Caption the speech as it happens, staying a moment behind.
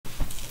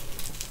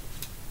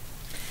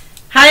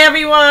Hi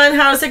everyone,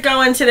 how's it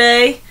going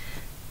today?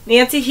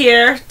 Nancy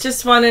here.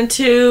 Just wanted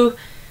to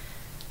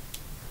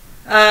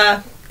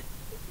tell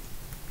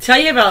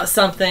you about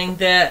something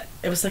that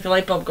it was like a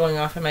light bulb going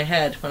off in my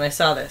head when I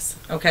saw this.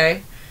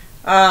 Okay,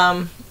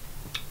 as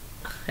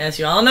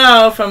you all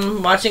know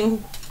from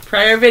watching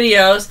prior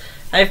videos,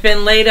 I've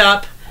been laid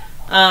up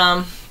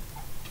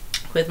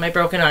with my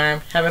broken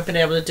arm. Haven't been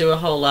able to do a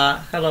whole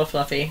lot. Hello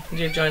Fluffy, did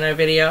you join our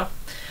video?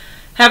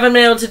 Haven't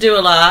been able to do a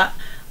lot.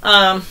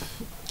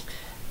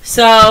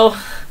 So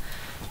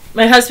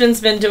my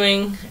husband's been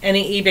doing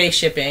any eBay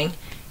shipping,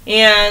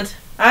 and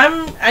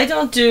I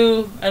don't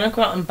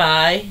go out and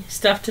buy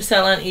stuff to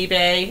sell on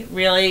eBay,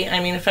 really. I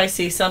mean, if I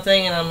see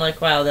something and I'm like,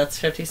 wow, that's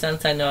 50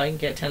 cents, I know I can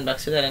get 10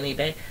 bucks for that on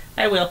eBay,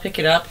 I will pick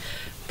it up.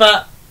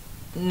 But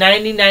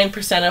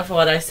 99% of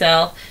what I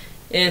sell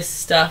is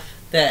stuff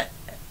that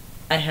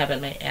I have in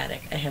my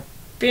attic. I have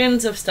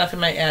bins of stuff in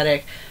my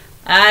attic.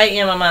 I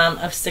am a mom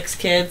of 6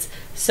 kids,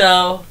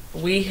 so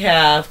we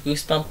have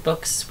Goosebump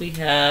books, we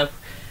have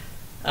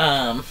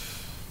Dr.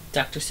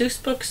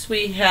 Seuss books,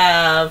 we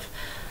have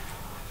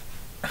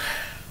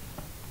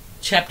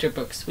chapter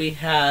books, we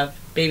have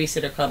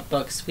Babysitter Club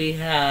books, we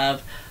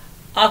have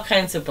all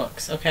kinds of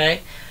books,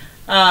 okay?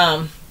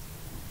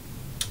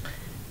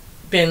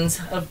 Bins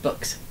of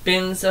books,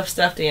 bins of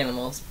stuffed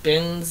animals,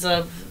 bins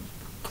of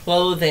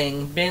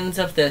clothing, bins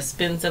of this,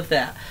 bins of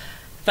that.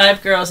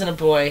 5 girls and a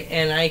boy,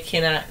 and I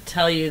cannot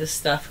tell you the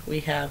stuff we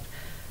have.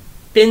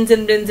 Bins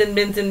and bins and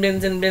bins and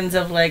bins and bins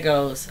of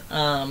Legos,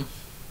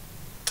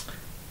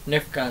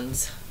 Nerf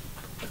guns,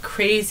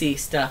 crazy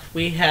stuff.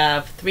 We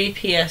have 3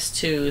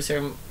 PS2s,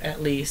 or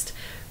at least.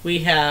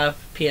 We have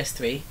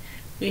PS3.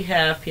 We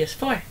have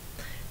PS4.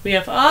 We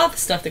have all the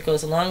stuff that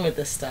goes along with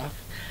this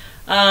stuff.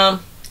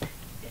 And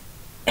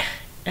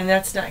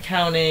that's not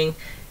counting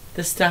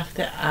the stuff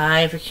that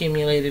I've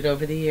accumulated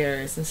over the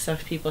years and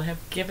stuff people have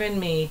given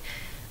me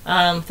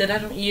that I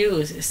don't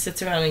use. It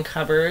sits around in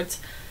cupboards.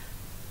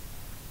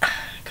 A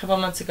couple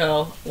months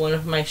ago, one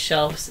of my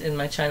shelves in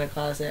my china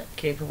closet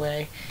gave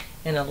away,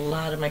 and a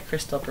lot of my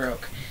crystal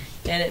broke.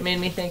 And it made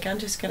me think, I'm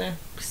just going to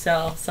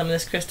sell some of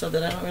this crystal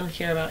that I don't really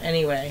care about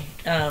anyway.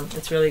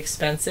 It's really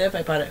expensive.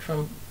 I bought it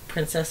from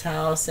Princess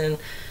House and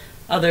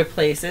other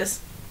places.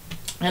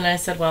 And I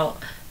said, well,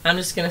 I'm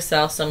just going to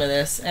sell some of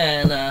this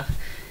and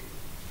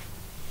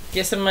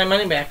get some of my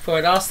money back before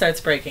it all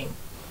starts breaking.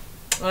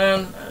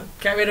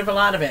 Got rid of a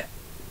lot of it.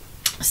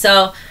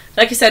 So,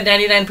 like I said,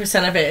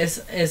 99% of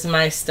it is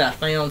my stuff,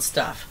 my own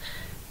stuff.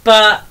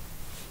 But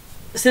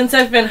since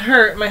I've been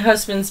hurt, my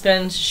husband's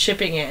been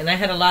shipping it, and I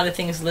had a lot of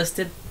things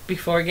listed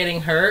before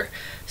getting hurt.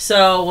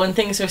 So when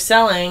things were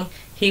selling,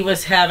 he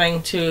was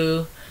having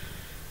to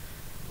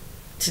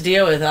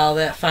deal with all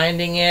that,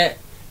 finding it,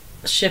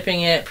 shipping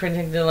it,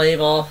 printing the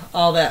label,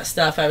 all that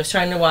stuff. I was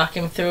trying to walk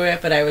him through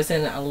it, but I was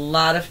in a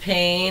lot of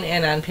pain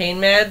and on pain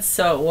meds,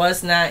 so it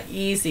was not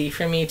easy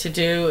for me to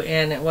do,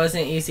 and it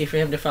wasn't easy for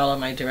him to follow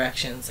my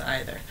directions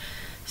either.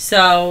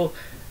 So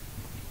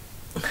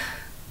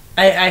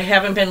I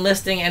haven't been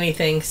listing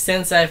anything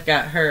since I've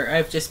got hurt.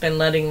 I've just been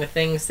letting the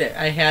things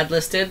that I had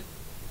listed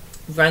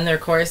run their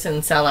course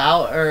and sell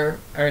out or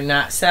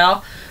not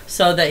sell,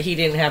 so that he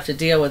didn't have to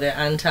deal with it,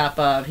 on top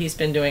of he's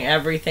been doing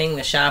everything,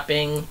 the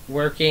shopping,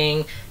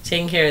 working,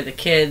 taking care of the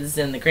kids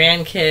and the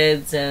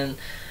grandkids and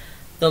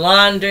the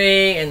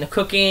laundry and the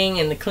cooking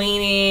and the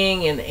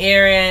cleaning and the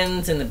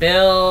errands and the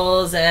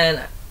bills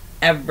and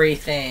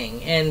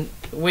everything, and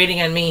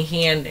waiting on me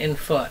hand and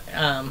foot.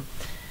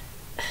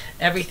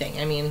 Everything.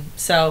 I mean,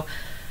 so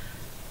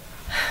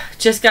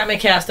just got my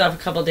cast off a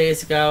couple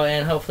days ago,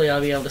 and hopefully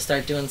I'll be able to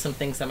start doing some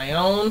things on my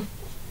own.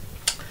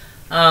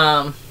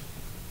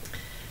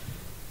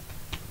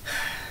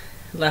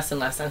 Less and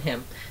less on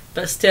him.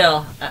 But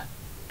still,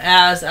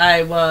 as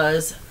I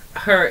was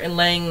hurt and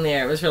laying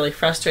there, it was really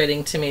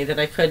frustrating to me that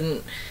I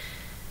couldn't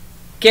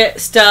get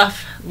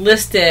stuff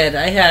listed.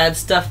 I had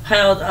stuff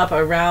piled up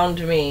around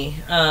me.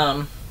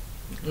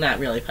 Not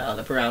really piled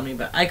up around me,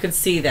 but I could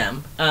see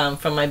them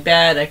from my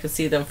bed. I could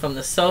see them from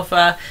the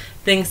sofa.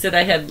 Things that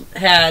I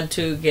had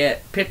to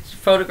get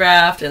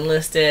photographed and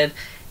listed,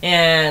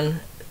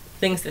 and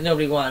things that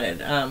nobody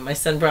wanted. My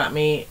son brought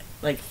me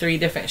like 3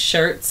 different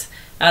shirts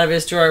out of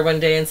his drawer one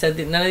day and said,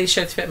 none of these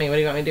shirts fit me. What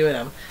do you want me to do with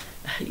them?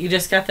 You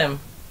just got them.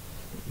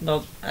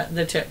 Well,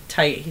 they're too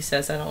tight, he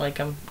says. I don't like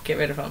them. Get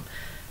rid of them.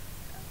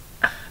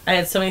 I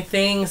had so many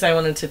things I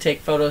wanted to take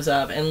photos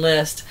of and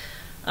list.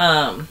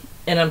 And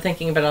I'm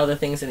thinking about all the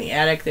things in the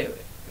attic that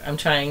I'm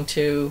trying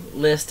to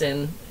list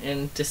and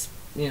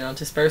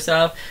disperse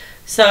of.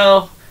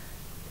 So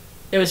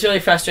it was really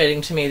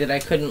frustrating to me that I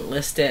couldn't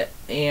list it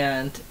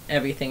and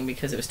everything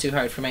because it was too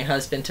hard for my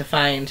husband to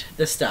find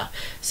the stuff.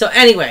 So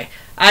anyway,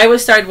 I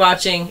started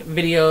watching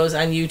videos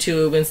on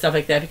YouTube and stuff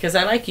like that because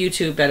I like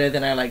YouTube better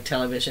than I like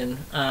television.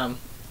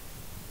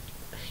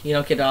 You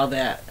don't get all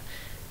that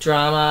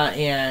drama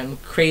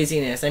and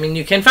craziness. I mean,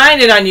 you can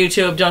find it on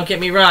YouTube, don't get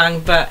me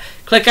wrong, but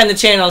click on the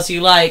channels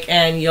you like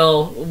and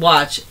you'll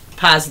watch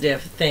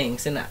positive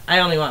things. And I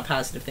only want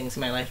positive things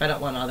in my life. I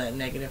don't want all that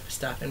negative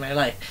stuff in my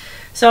life.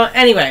 So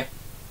anyway,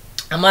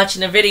 I'm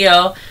watching a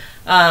video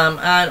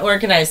on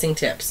organizing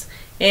tips,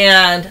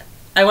 and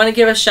I want to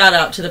give a shout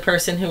out to the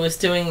person who was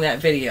doing that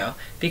video,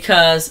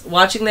 because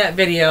watching that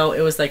video,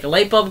 it was like a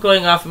light bulb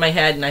going off in my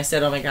head, and I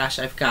said, oh my gosh,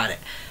 I've got it.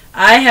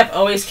 I have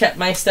always kept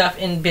my stuff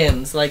in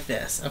bins like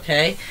this,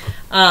 okay?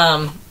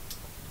 And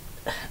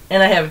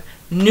I have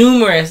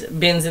numerous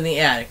bins in the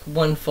attic,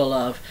 one full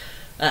of,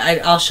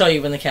 I'll show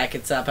you when the cat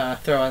gets up, I'll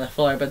throw it on the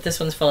floor, but this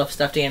one's full of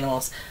stuffed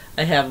animals.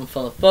 I have them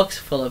full of books,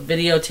 full of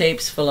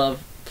videotapes, full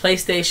of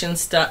PlayStation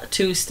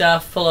 2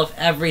 stuff, full of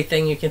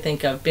everything you can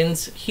think of.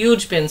 Bins,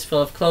 huge bins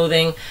full of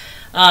clothing,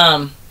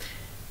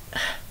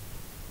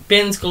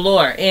 bins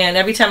galore. And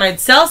every time I'd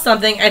sell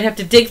something, I'd have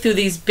to dig through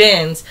these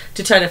bins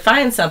to try to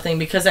find something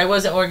because I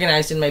wasn't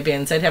organized in my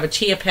bins. I'd have a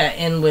chia pet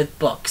in with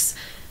books,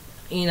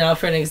 you know,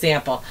 for an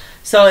example.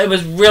 So it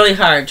was really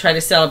hard trying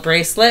to sell a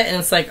bracelet, and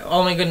it's like,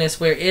 oh my goodness,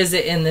 where is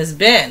it in this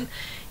bin?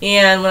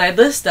 And when I'd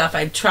list stuff,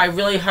 I'd try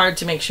really hard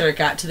to make sure it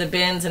got to the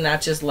bins and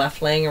not just left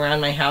laying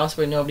around my house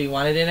where nobody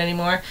wanted it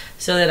anymore,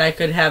 so that I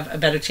could have a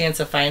better chance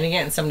of finding it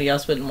and somebody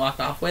else wouldn't walk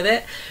off with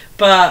it.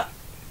 But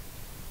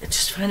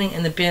just finding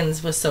in the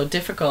bins was so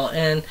difficult,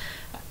 and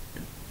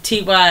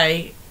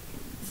TY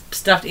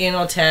stuffed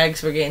animal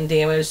tags were getting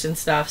damaged and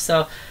stuff,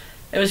 so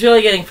it was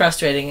really getting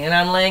frustrating. And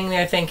I'm laying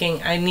there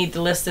thinking, I need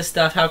to list this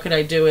stuff, how could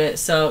I do it?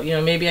 So, you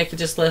know, maybe I could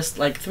just list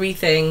like 3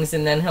 things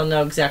and then he'll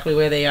know exactly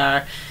where they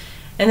are.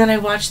 And then I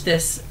watched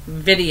this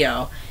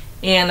video,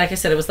 and like I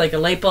said, it was like a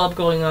light bulb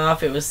going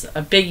off. It was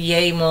a big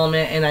yay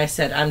moment, and I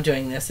said, I'm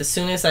doing this. As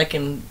soon as I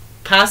can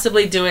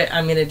possibly do it,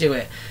 I'm going to do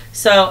it.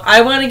 So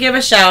I want to give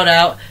a shout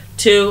out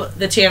to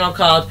the channel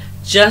called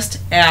Just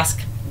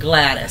Ask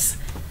Gladys.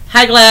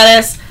 Hi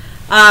Gladys.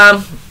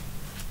 I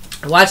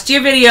watched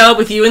your video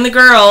with you and the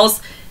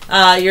girls,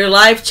 your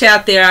live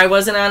chat there. I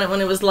wasn't on it when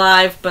it was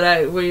live,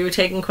 but where you were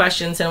taking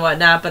questions and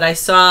whatnot, but I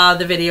saw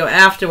the video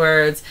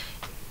afterwards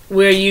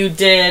where you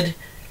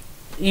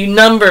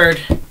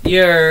numbered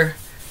your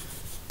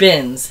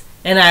bins,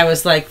 and I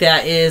was like,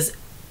 that is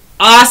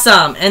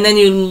awesome. And then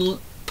you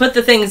put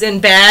the things in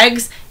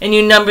bags and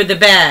you numbered the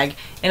bag.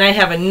 And I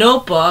have a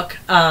notebook,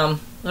 I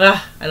don't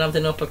have the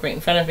notebook right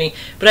in front of me,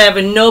 but I have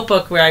a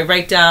notebook where I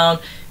write down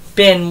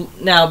bin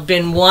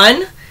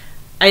 1,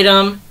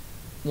 item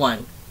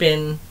 1,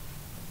 bin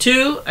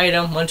 2,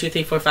 item 1, 2,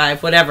 3, 4,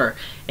 5, whatever.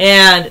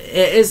 And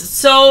it is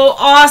so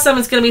awesome.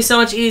 It's going to be so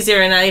much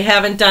easier. And I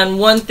haven't done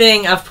one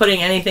thing of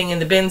putting anything in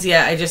the bins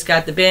yet. I just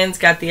got the bins,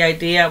 got the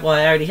idea. Well,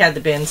 I already had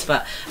the bins,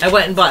 but I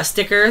went and bought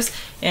stickers,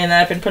 and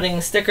I've been putting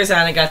stickers on.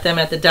 I got them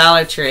at the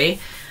Dollar Tree.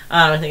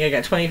 I think I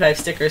got 25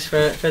 stickers for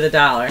the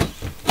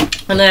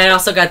 $1. And then I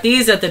also got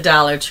these at the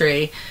Dollar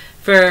Tree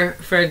for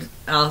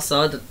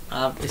also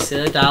obviously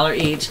 $1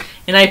 each.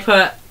 And I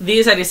put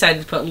these, I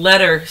decided to put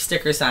letter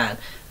stickers on.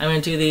 I'm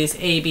going to do these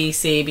A, B,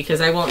 C because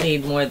I won't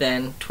need more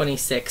than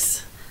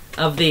 26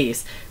 of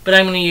these. But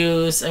I'm going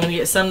to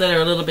get some that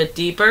are a little bit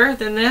deeper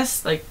than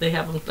this, like they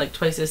have them like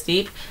twice as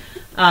deep.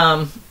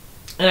 And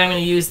I'm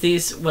going to use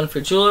these, one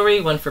for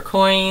jewelry, one for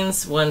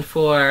coins, one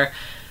for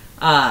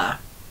the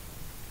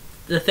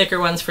thicker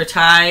ones for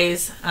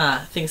ties,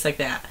 things like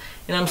that.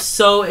 And I'm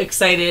so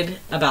excited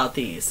about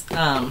these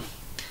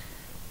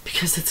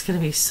because it's going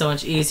to be so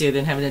much easier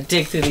than having to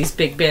dig through these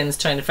big bins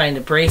trying to find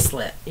a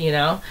bracelet, you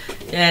know.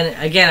 And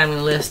again, I'm going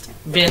to list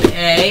bin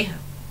A,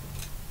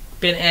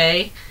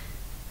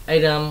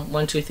 item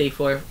 1, 2, 3,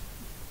 4,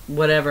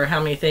 whatever,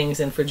 how many things.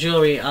 And for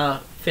jewelry,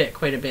 I'll fit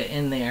quite a bit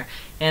in there.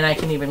 And I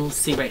can even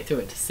see right through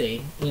it to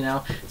see, you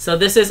know. So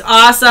this is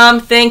awesome.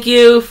 Thank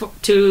you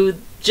to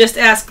Just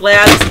Ask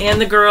Gladys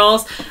and the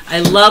girls. I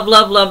love,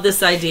 love, love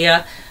this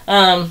idea.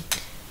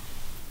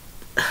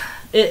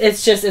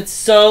 It's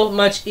so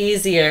much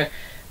easier.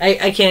 I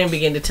can't even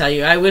begin to tell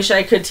you. I wish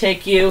I could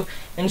take you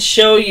and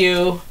show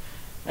you.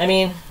 I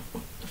mean,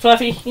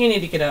 Fluffy, you need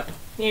to get up.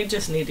 You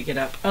just need to get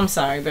up. I'm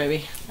sorry,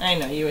 baby. I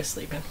know you were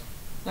sleeping.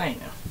 I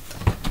know.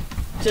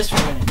 Just for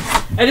a minute.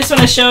 I just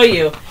want to show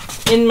you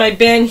in my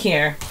bin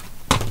here.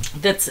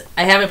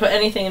 I haven't put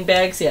anything in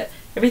bags yet.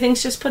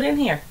 Everything's just put in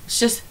here. It's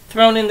just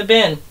thrown in the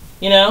bin,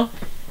 you know?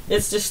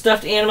 It's just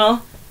stuffed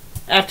animal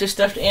after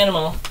stuffed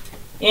animal.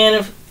 And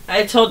if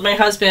I told my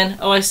husband,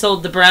 oh, I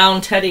sold the brown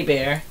teddy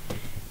bear,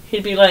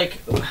 he'd be like,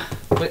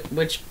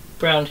 which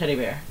brown teddy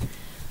bear?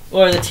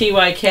 Or the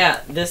TY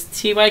cat. This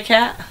TY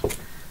cat?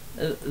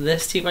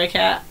 This TY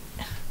cat?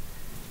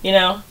 You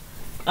know?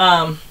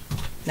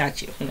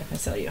 Not you. I'm not going to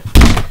sell you.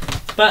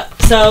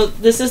 But, so,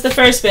 this is the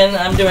first bin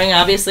I'm doing,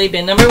 obviously,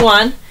 bin number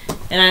 1.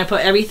 And I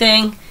put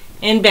everything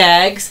in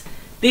bags.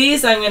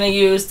 These I'm going to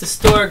use to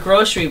store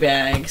grocery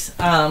bags,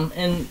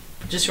 and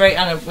just write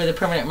on with a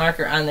permanent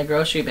marker on the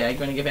grocery bag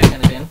when I get back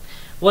on the bin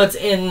what's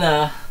in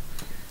the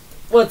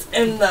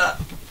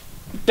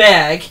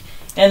bag.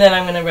 And then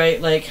I'm going to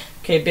write like,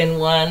 okay, bin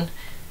 1,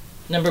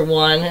 number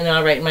 1, and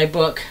I'll write in my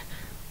book,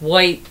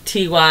 white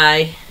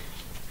TY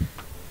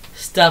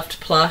stuffed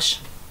plush,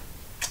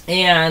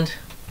 and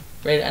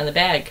write it on the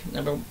bag,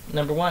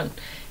 number 1.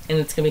 And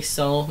it's going to be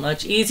so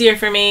much easier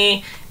for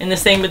me. And the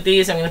same with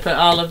these. I'm going to put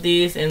all of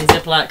these in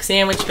Ziploc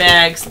sandwich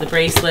bags, the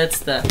bracelets,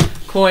 the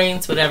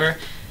coins, whatever.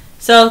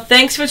 So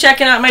thanks for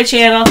checking out my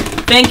channel.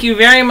 Thank you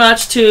very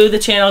much to the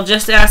channel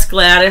Just Ask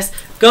Gladys.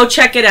 Go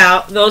check it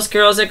out. Those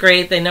girls are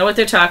great. They know what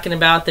they're talking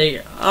about. They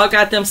all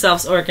got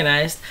themselves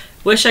organized.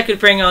 Wish I could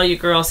bring all you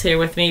girls here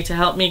with me to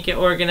help me get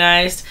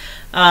organized.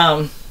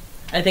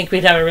 I think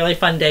we'd have a really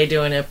fun day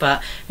doing it,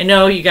 but I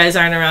know you guys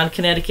aren't around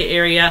Connecticut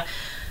area.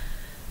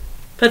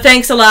 But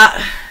thanks a lot.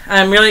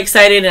 I'm really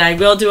excited, and I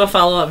will do a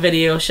follow-up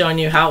video showing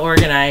you how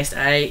organized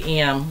I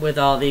am with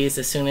all these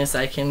as soon as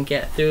I can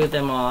get through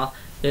them all.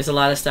 There's a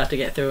lot of stuff to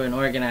get through and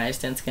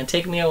organized, and it's going to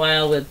take me a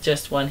while with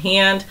just one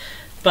hand,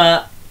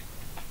 but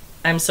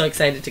I'm so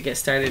excited to get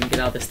started and get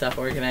all this stuff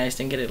organized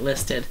and get it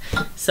listed.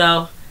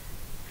 So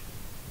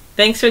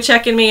thanks for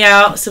checking me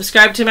out.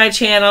 Subscribe to my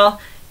channel.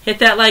 Hit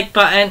that like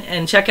button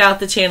and check out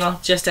the channel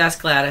Just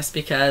Ask Gladys,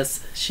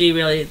 because she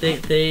really,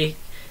 they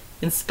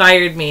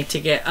inspired me to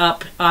get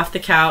up off the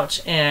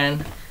couch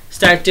and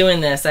start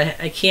doing this.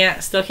 I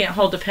still can't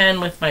hold a pen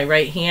with my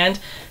right hand,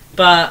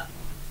 but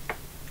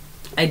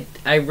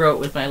I wrote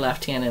with my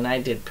left hand and I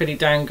did pretty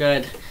darn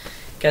good.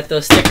 Got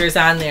those stickers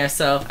on there,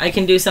 so I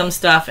can do some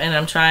stuff, and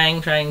I'm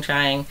trying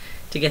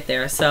to get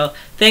there. So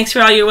thanks for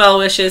all your well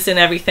wishes and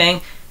everything.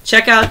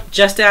 Check out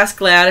Just Ask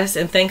Gladys,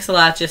 and thanks a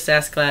lot, Just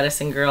Ask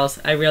Gladys and girls.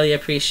 I really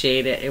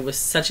appreciate it. It was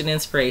such an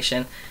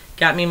inspiration.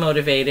 Got me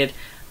motivated.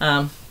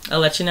 I'll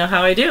let you know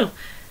how I do.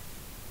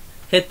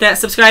 Hit that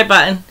subscribe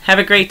button. Have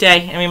a great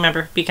day, and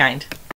remember, be kind.